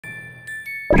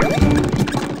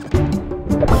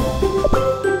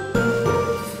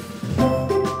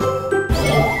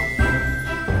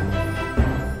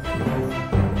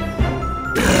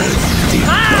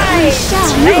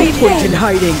No point in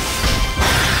hiding.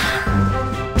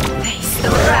 Face the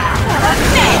wrath of a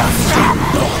maelstrom.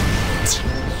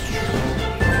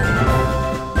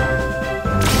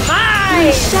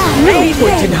 No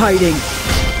point in hiding.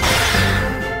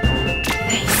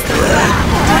 Face the wrath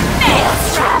of a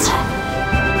maelstrom.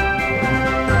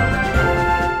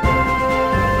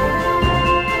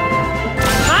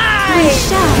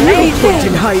 No point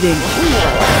in hiding.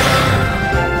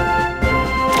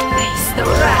 Face the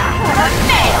wrath of a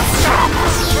maelstrom.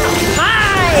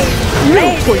 No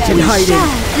point in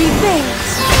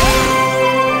hiding.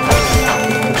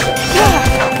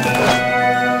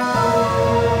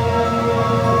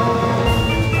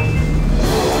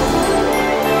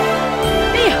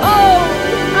 Behold,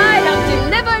 I have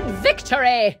delivered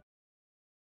victory!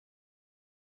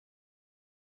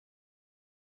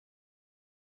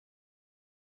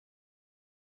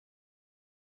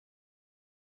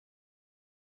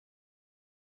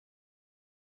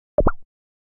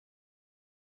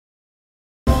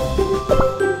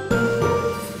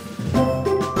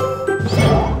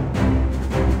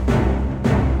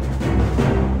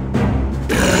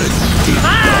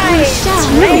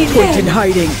 No point in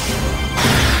hiding.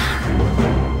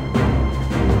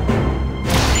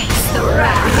 Face the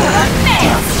wrath of a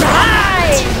maelstrom.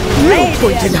 No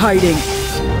point in hiding.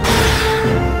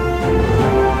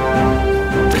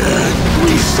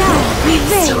 We shall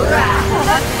face the wrath of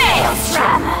a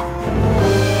maelstrom.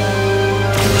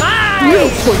 No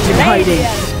point in hiding.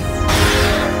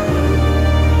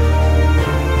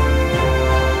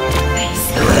 Face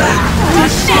the wrath of a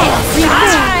maelstrom.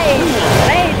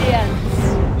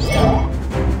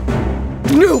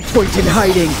 No point in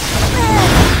hiding.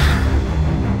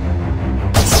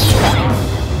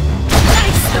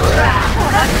 Face the wrath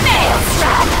of a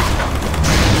maelstrom.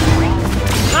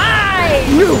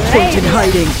 No point in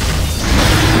hiding.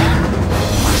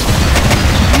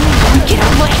 Get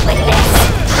away with this.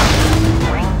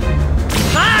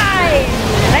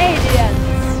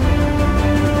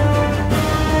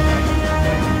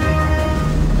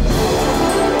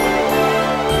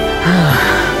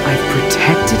 I've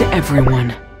protected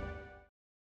everyone.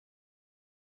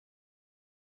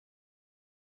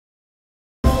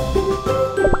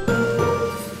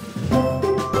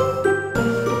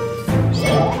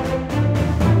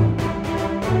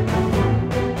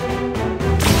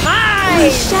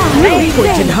 No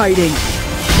point in hiding.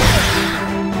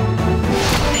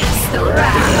 Face the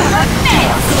wrath of a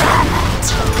maelstrom.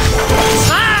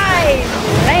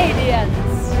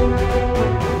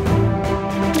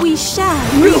 We shall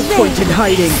No point in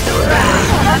hiding. the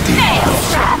wrath of a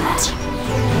maelstrom.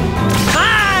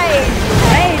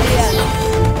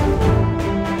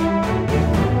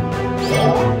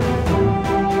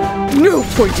 No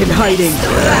point in hiding.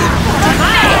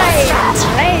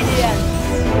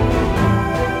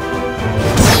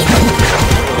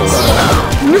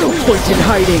 No point in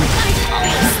hiding.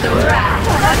 Face the wrath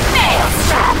of a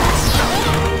maelstrom.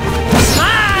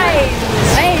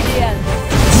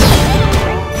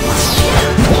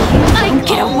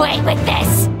 Get away with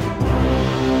this.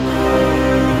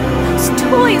 Those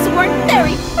toys weren't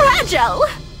very fragile.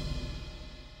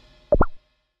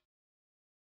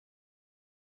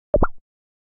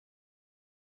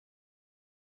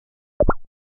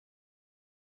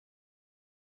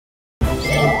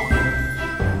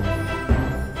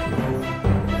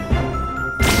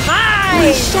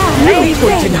 No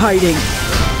point in hiding.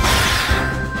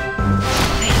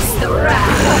 Face the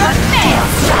wrath of a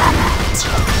maelstrom.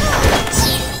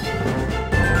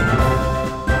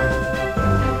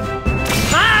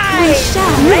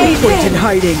 No point in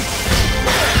hiding.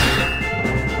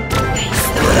 Face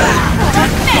the wrath of a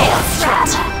maelstrom.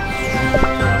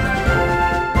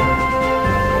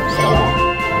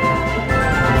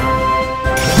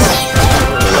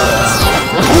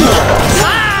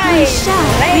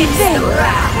 Face the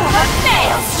wrath of a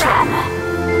maelstrom.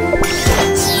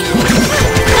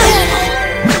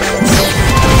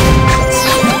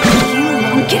 You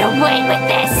won't get away with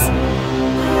this.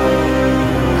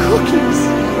 Cookies!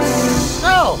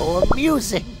 So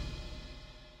amusing!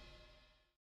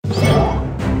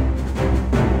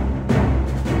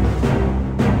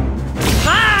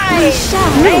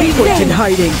 No point in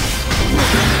hiding.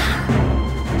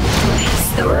 Face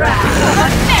the wrath of a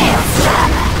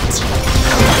maelstrom.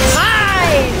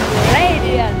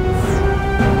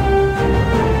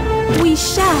 We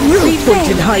shall No point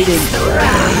in hiding. the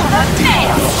wrath of a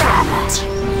maelstrom.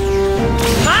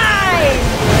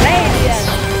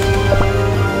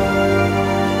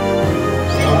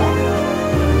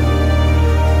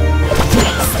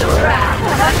 Face the wrath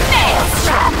of a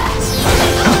maelstrom.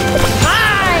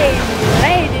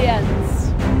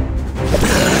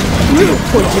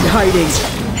 hiding.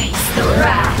 Face the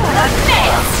wrath of the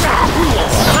maelstrom!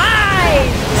 Hide,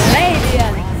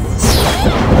 radiance!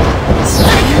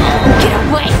 Get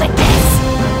away with this!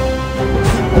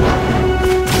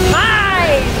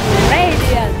 Hide,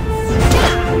 radiance!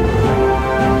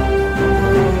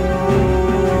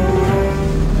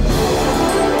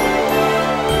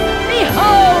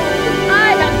 Behold,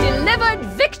 I have delivered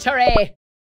victory!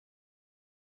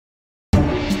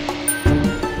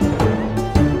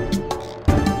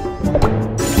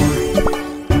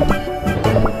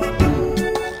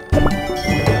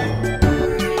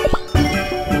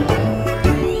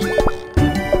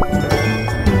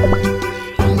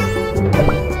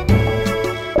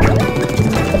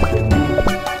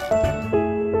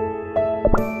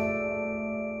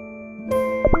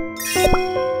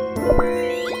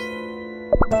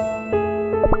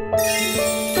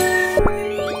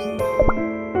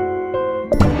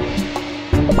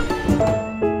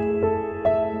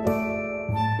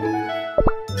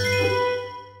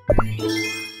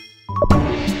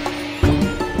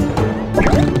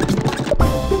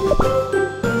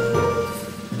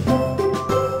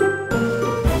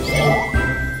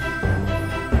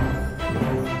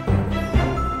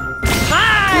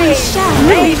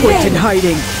 No point in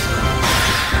hiding.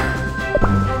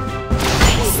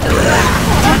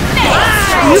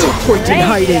 No point in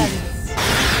hiding.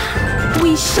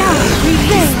 We shall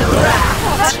revenge the wrath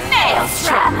of the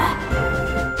maelstrom!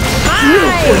 No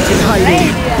point in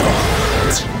hiding.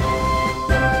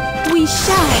 We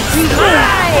shall revenge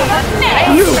the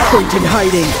No maelstrom! point in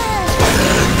hiding.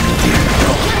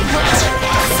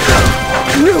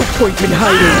 No point in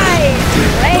hiding. Hide,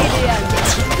 radiance!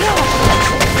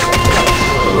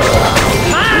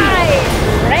 Hide,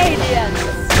 radiance!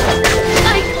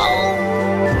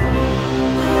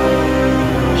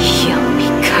 You'll be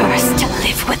cursed to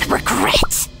live with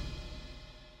regret!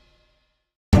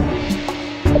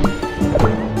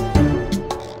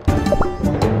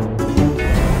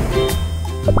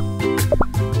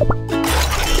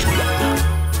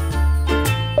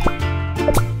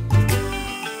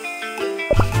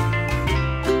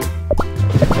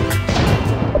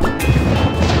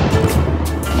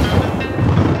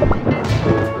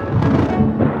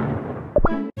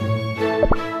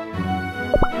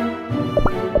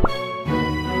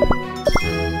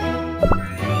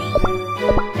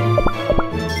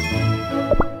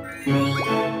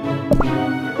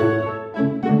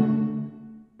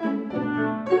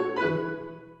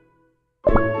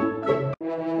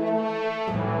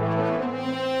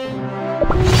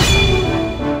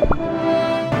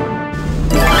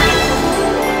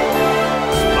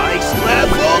 Spice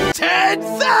level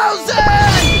 10,000!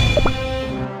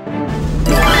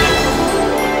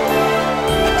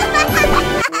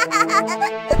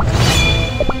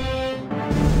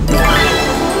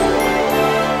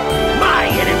 My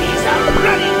enemies are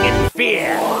running in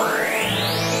fear!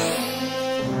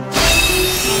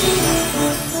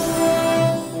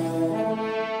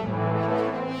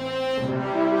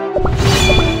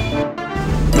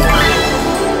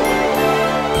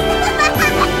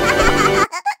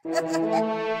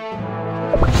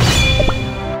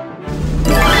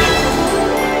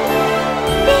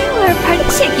 They were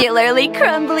particularly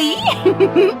crumbly.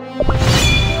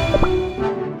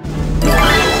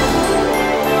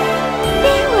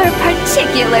 They were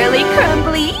particularly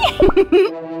crumbly.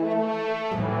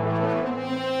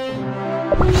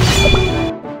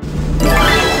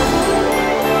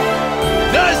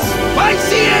 The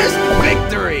spiciest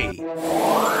victory!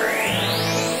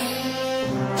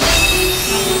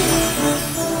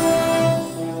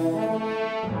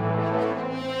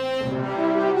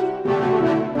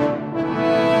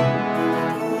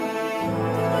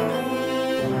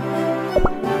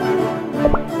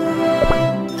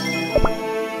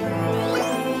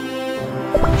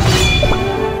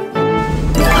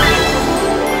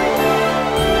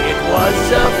 It was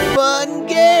a fun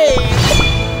game!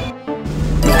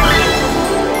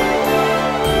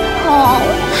 Oh,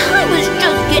 I was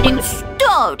just getting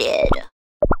started.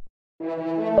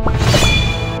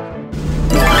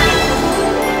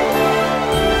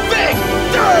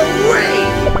 Victory!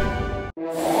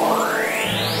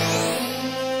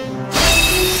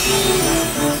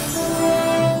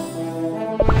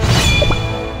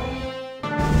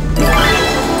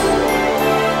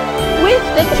 With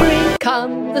victory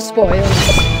come the spoils.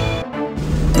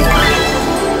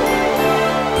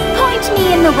 Point me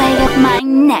in the way of my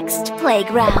next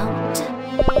playground.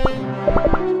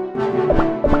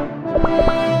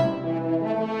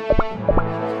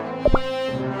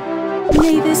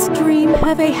 May this dream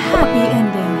have a happy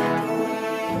ending.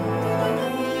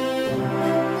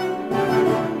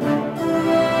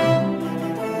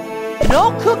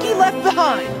 No cookie left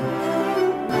behind.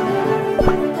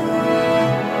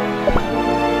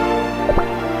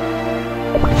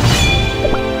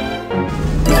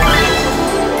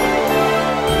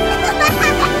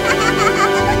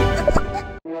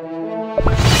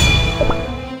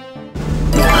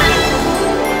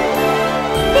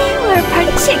 They were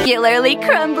particularly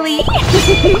crumbly.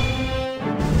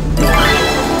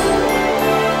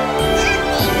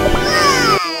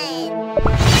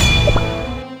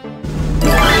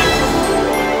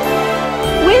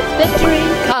 With victory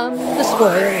come the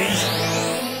spoils.